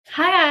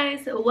Hi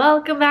guys,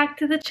 welcome back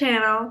to the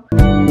channel.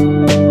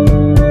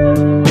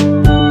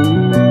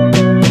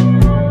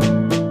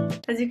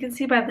 As you can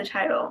see by the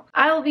title,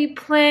 I will be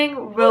playing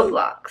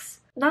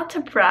Roblox. Not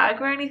to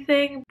brag or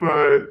anything,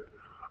 but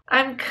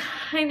I'm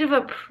kind of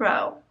a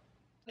pro.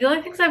 The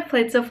only things I've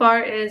played so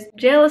far is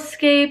Jail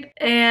Escape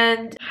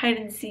and Hide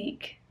and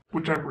Seek,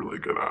 which I'm really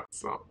good at,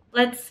 so.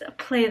 Let's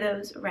play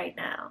those right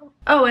now.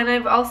 Oh, and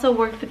I've also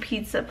worked the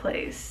pizza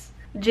place.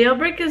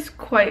 Jailbreak is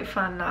quite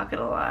fun, not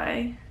gonna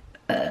lie.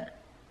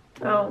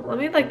 Oh, let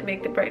me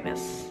make the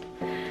brightness.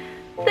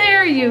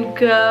 There you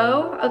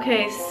go.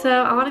 Okay,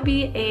 so I want to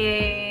be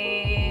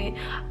a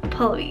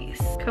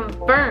police.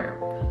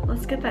 Confirm.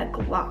 Let's get that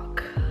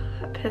Glock,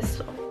 a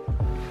pistol.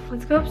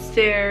 Let's go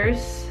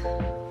upstairs.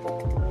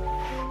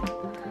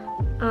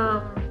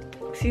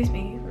 Excuse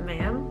me,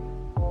 ma'am?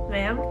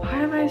 Ma'am? Why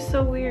am I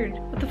so weird?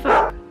 What the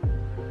fuck?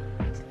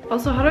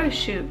 Also, how do I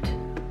shoot?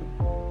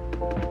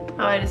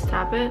 Oh, I just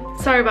tap it?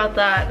 Sorry about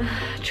that.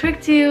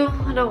 Tricked you.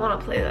 I don't want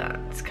to play that.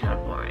 It's kind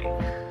of boring.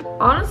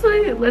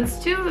 Honestly,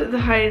 let's do the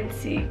hide and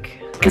seek.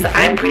 Because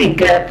I'm pretty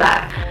good at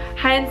that.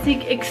 Hide and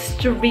seek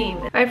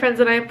extreme. My friends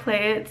and I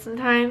play it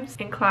sometimes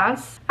in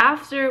class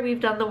after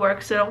we've done the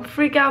work, so don't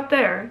freak out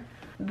there.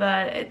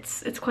 But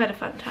it's quite a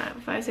fun time,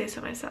 if I say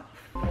so myself.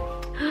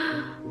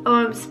 Oh,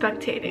 I'm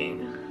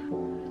spectating.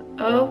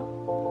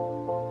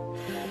 Oh.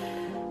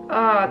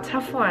 Oh,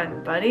 tough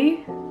one,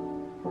 buddy.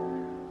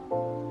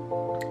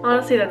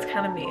 Honestly, that's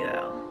kind of me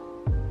though.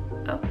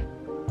 Oh,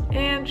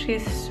 and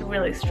she's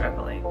really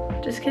struggling.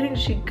 Just kidding,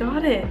 she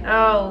got it.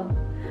 Oh,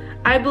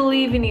 I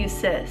believe in you,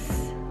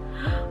 sis.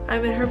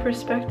 I'm in her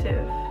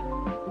perspective.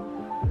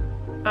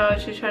 Oh,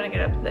 she's trying to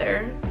get up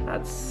there.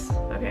 That's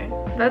okay.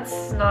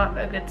 That's not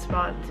a good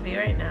spot to be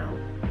right now.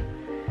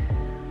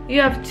 You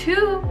have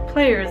 2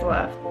 players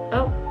left.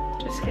 Oh,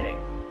 just kidding.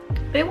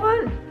 They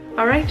won.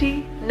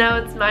 Alrighty, now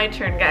it's my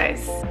turn,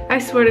 guys. I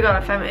swear to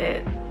God, if I'm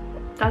it.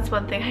 That's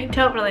one thing I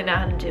don't really know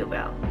how to do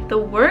well. The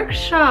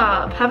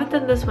workshop. Haven't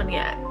done this one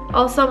yet.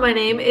 Also, my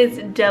name is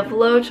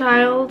Devlo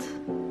Child.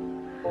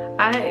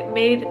 I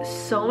made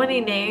so many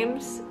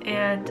names,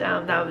 and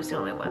that was the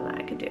only one that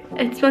I could do.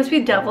 It's supposed to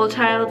be Devil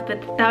Child,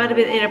 but that would have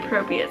been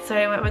inappropriate, so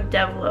I went with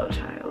Devlo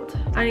Child.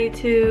 I need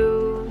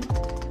to...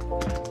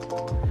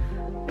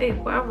 Wait,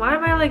 why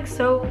am I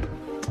so...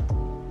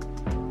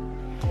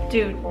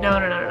 Dude,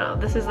 no.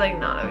 This is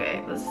not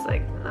okay. This is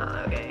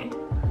not okay.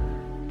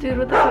 Dude,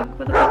 what the fuck?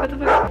 What the fuck? What the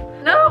fuck?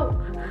 No!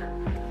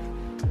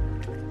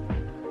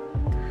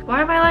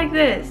 Why am I like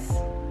this?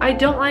 I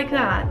don't like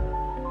that.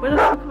 Where the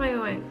fuck am I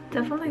going?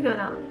 Definitely go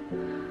down.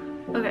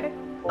 Okay.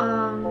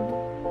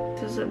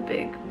 This is a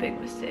big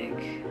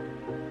mistake.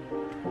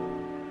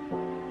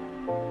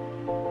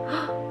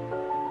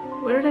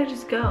 Where did I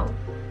just go?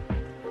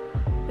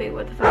 Wait,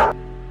 what the fuck?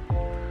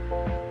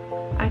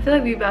 I feel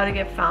like we're about to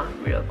get found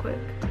real quick.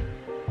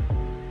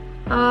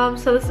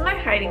 So this is my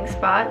hiding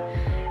spot.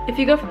 If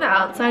you go from the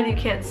outside, you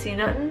can't see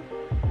nothing,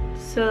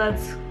 so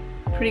that's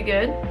pretty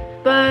good.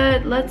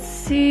 But let's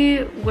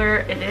see where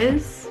it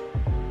is.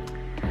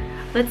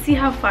 Let's see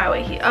how far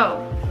away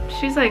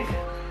she's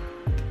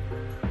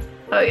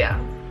oh yeah,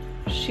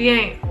 she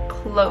ain't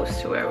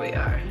close to where we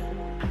are.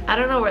 I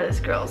don't know where this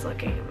girl's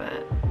looking,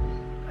 but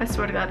I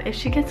swear to God, if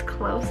she gets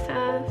close to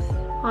us,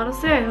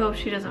 honestly, I hope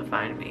she doesn't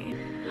find me.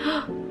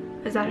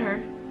 Is that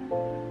her?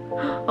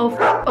 Oh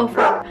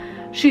fuck.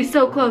 She's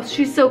so close,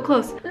 she's so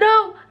close.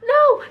 No!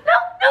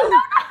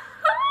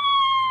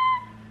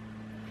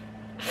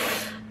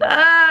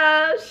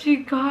 She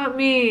got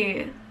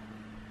me.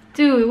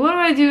 Dude, what do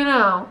I do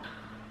now?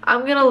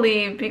 I'm gonna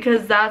leave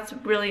because that's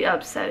really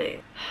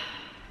upsetting.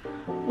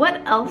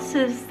 What else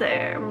is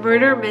there?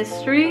 Murder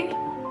mystery?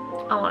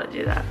 I want to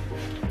do that.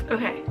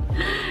 Okay.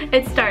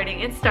 It's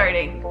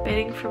starting.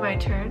 Waiting for my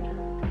turn.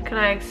 Can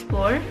I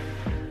explore?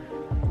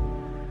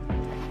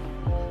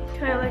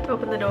 Can I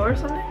open the door or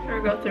something? Or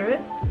go through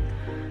it?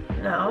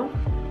 No.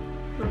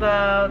 What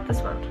about this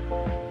one?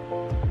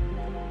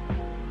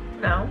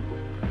 No.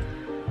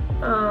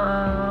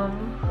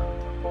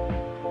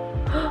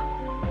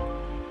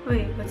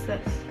 Wait, what's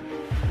this?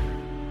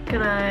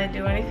 Can I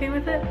do anything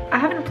with it? I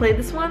haven't played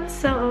this one,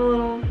 so I'm a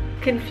little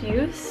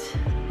confused.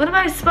 What am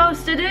I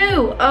supposed to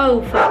do?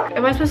 Oh, fuck.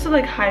 Am I supposed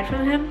to hide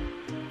from him?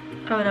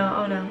 Oh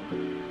no.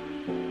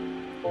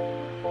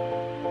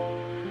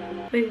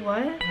 Wait,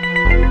 what?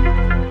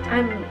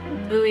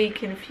 I'm really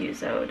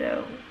confused,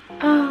 Odo.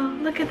 Oh,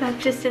 look at that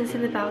distance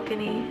in the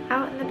balcony.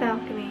 Out in the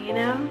balcony, you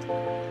know?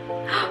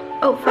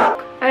 Oh,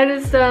 fuck. I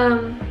just,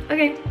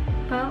 okay.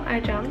 Well, I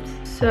jumped.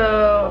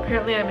 So,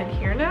 apparently I'm in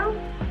here now?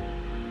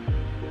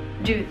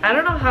 Dude, I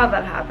don't know how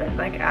that happened,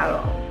 at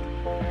all.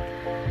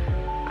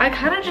 I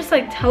kind of just,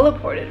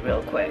 teleported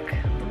real quick.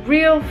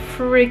 Real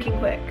freaking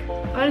quick.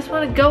 I just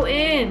want to go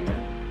in.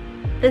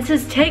 This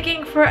is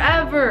taking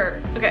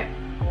forever. Okay.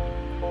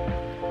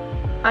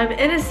 I'm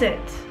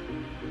innocent.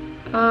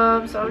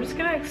 So I'm just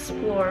gonna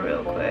explore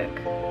real quick.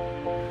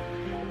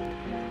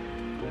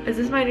 Is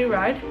this my new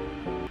ride?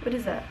 What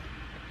is that?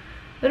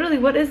 Literally,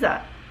 what is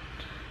that?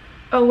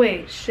 Oh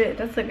wait, shit,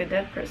 that's a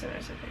dead person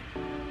or something.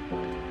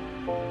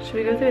 Should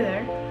we go through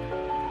there?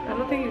 I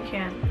don't think you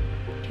can.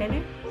 Can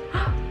you?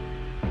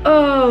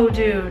 Oh,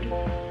 dude.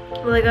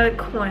 Well, I got a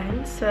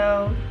coin,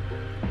 so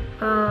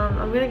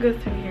I'm gonna go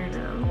through here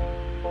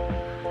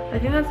now. I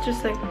think that's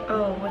just like,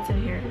 oh, what's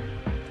in here?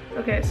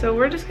 Okay, so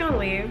we're just gonna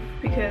leave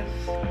because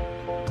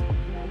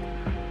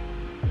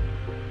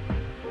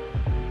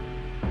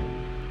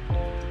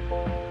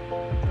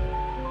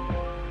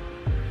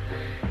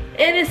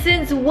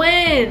innocence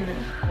win!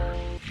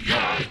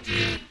 Yeah, I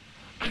did.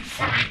 I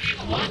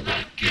finally won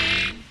that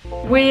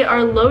game. We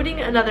are loading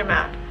another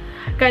map.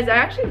 Guys, I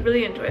actually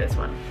really enjoy this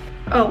one.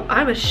 Oh,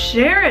 I'm a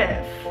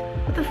sheriff.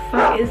 What the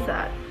fuck is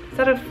that? Is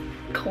that a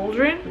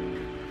cauldron?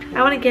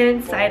 I want to get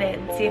inside it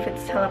and see if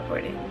it's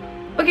teleporting.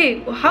 Okay,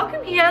 well, how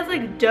come he has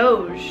like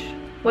Doge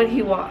when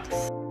he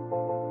walks?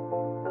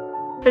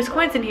 There's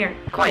coins in here.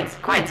 Coins,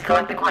 coins,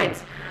 collect the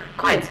coins.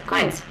 Coins,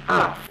 coins.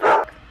 Ah,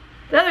 Fuck.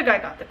 The other guy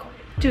got the coin.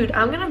 Dude,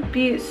 I'm gonna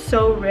be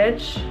so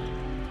rich.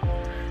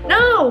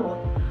 No!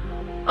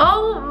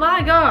 Oh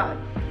my god.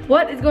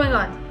 What is going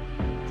on?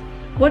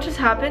 What just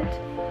happened?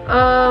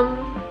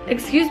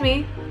 Excuse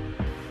me.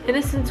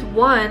 Innocence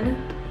 1.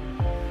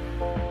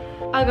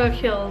 I got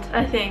killed,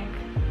 I think.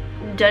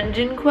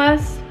 Dungeon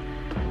quest?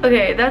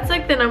 Okay, that's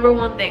like the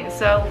 #1 thing,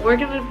 so we're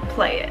gonna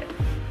play it.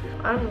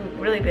 I'm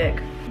really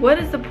big. What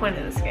is the point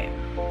of this game?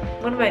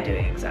 What am I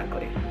doing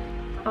exactly?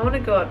 I wanna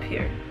go up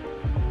here.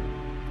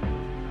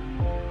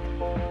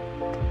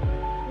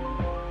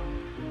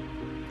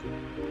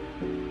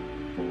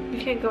 You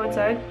can't go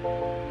inside?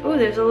 Ooh,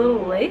 there's a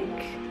little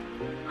lake?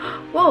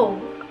 Whoa,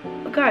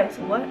 guys,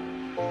 what?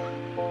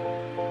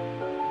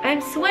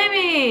 I'm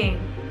swimming!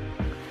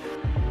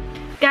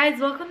 Guys,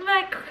 welcome to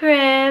my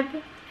crib.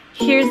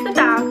 Here's the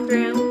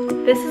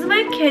bathroom. This is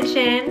my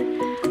kitchen.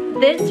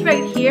 This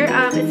right here,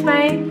 it's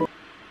my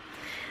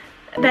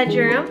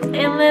bedroom.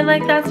 And then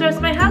like that's the rest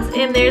of my house.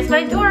 And there's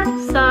my door.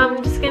 So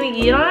I'm just gonna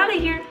get on out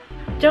of here.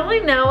 Don't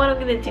really know what I'm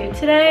gonna do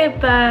today,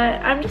 but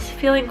I'm just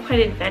feeling quite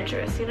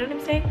adventurous, you know what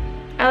I'm saying?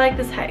 I like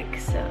this hike,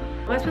 so.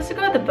 Am I supposed to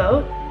go on the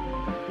boat?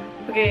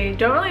 Okay,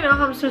 don't really know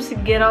how I'm supposed to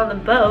get on the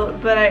boat,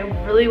 but I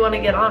really want to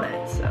get on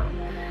it, so.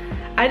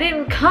 I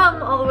didn't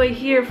come all the way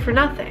here for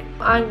nothing.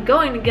 I'm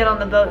going to get on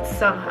the boat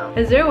somehow.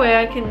 Is there a way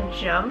I can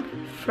jump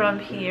from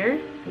here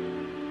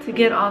to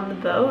get on the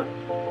boat?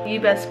 You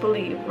best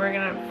believe we're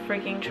gonna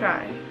freaking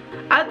try.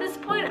 At this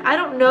point, I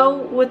don't know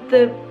what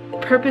the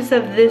purpose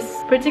of this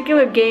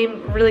particular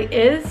game really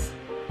is,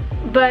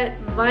 but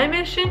my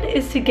mission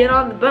is to get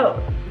on the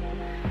boat.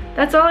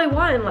 That's all I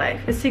want in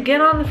life, is to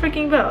get on the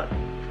freaking boat.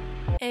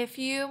 A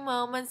few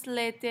moments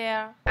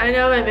later. I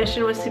know my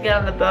mission was to get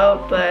on the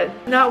boat, but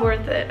not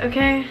worth it,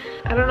 okay?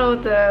 I don't know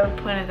what the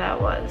point of that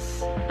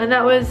was. And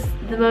that was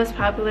the most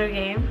popular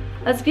game.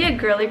 Let's be a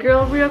girly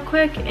girl real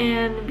quick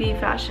and be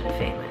fashion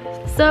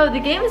famous. So the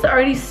game has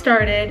already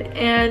started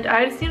and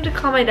I just need to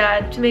call my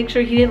dad to make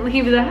sure he didn't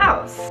leave the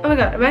house. Oh my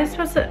god, am I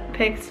supposed to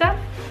pick stuff?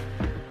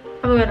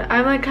 Oh my god,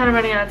 I'm like kind of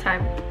running out of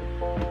time.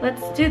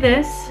 Let's do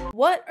this.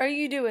 What are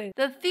you doing?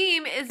 The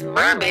theme is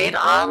mermaid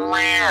on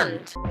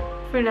land.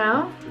 For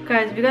now,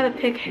 guys, we gotta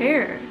pick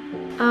hair.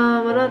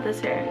 What about this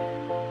hair?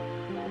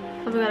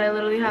 Oh my god, I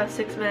literally have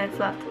 6 minutes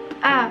left.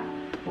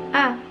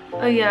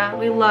 Oh yeah,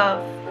 we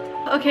love.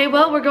 Okay,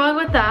 well, we're going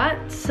with that,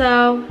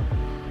 so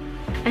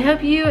I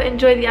hope you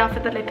enjoy the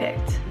outfit that I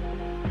picked.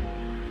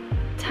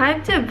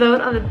 Time to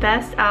vote on the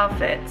best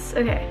outfits.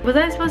 Okay, was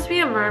I supposed to be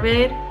a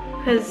mermaid?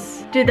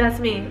 Because, dude, that's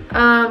me.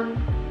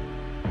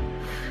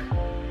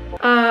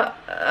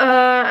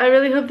 I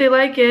really hope they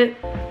like it.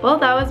 Well,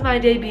 that was my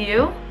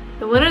debut.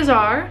 The winners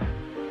are...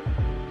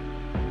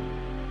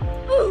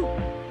 Ooh.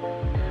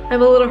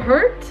 I'm a little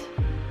hurt.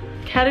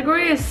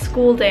 Category is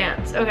school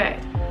dance. Okay.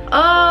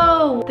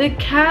 Oh, the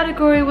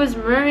category was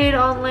mermaid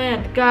on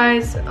land.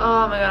 Guys,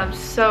 oh my god, I'm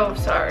so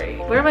sorry.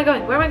 Where am I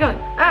going? Where am I going?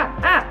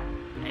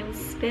 I'm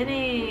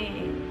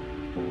spinning.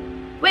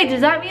 Wait,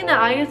 does that mean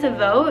that I get to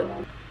vote?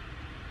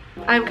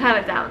 I'm kind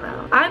of down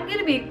now. I'm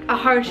gonna be a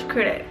harsh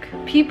critic.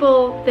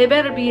 People, they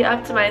better be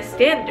up to my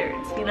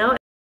standards, you know?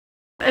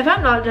 If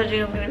I'm not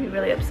judging, I'm gonna be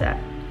really upset.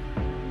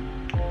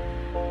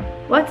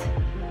 What?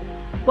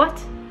 What?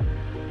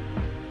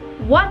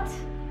 What?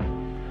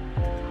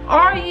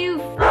 Are you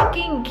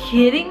fucking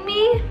kidding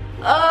me?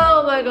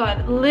 Oh my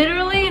god,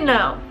 literally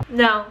no.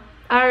 No,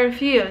 I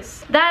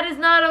refuse. That is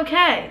not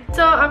okay.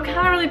 So I'm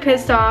kind of really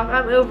pissed off.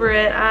 I'm over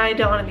it. I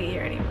don't want to be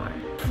here anymore.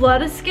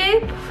 Flood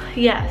escape?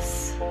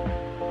 Yes.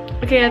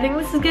 Okay, I think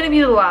this is gonna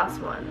be the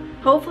last one.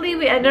 Hopefully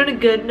we end on a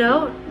good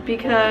note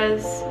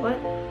because, what?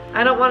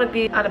 I don't want to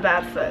be on a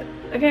bad foot,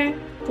 okay?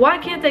 Why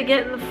can't I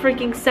get in the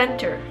freaking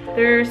center?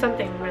 There's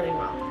something really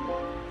wrong.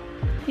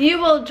 You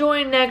will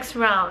join next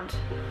round.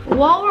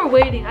 While we're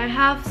waiting, I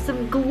have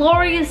some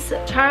glorious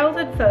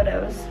childhood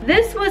photos.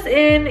 This was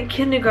in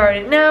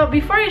kindergarten. Now,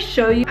 before I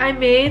show you, I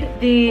made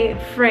the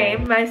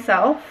frame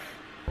myself.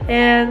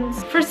 And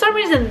for some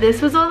reason,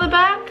 this was on the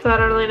back, so I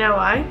don't really know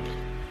why.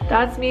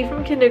 That's me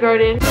from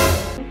kindergarten.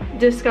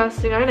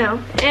 Disgusting, I know.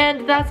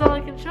 And that's all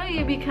I can show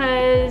you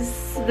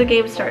because the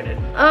game started.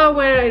 Oh,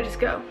 where did I just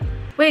go?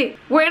 Wait,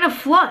 we're in a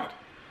flood.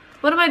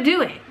 What am I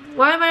doing?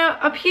 Why am I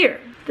up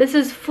here? This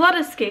is flood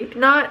escape,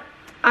 not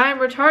I'm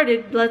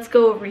retarded, let's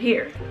go over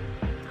here.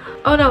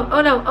 Oh no,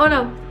 oh no, oh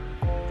no.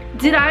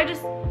 Did I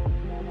just...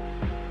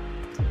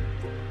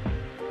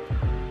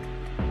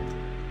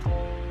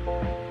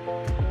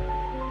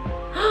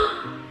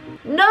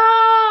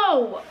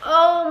 No!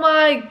 Oh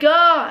my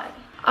god!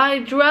 I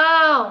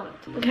drowned.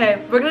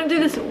 Okay, we're gonna do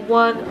this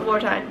one more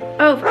time.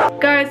 Oh,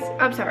 guys,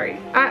 I'm sorry.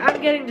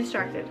 I'm getting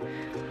distracted.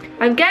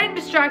 I'm getting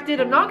distracted.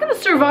 I'm not gonna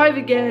survive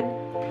again.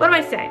 What am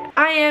I saying?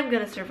 I am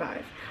gonna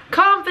survive.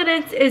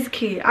 Confidence is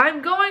key.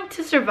 I'm going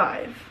to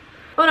survive.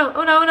 Oh no,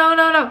 oh no, no,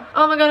 no, no.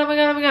 Oh my god, oh my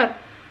god, oh my god.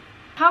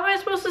 How am I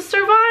supposed to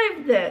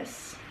survive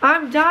this?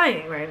 I'm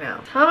dying right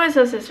now. How am I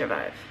supposed to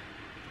survive?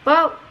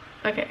 Well,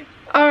 okay.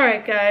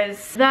 Alright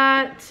guys,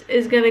 that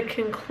is gonna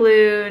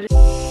conclude.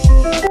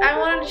 I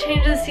wanted to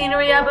change the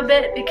scenery up a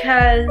bit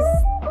because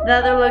the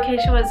other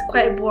location was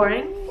quite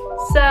boring.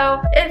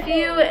 So if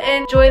you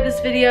enjoyed this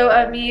video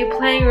of me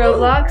playing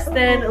Roblox,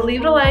 then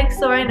leave it a like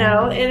so I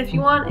know. And if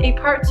you want a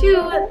part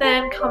 2,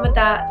 then comment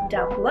that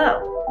down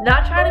below.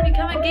 Not trying to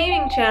become a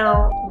gaming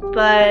channel,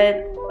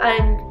 but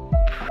I'm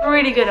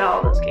pretty good at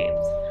all those games.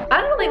 I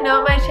don't really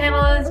know what my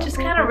channel is, just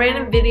kind of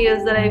random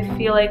videos that I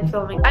feel like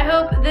filming. I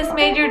hope this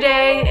made your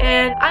day,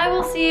 and I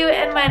will see you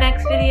in my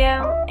next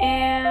video,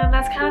 and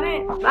that's kind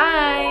of it.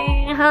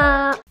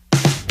 Bye!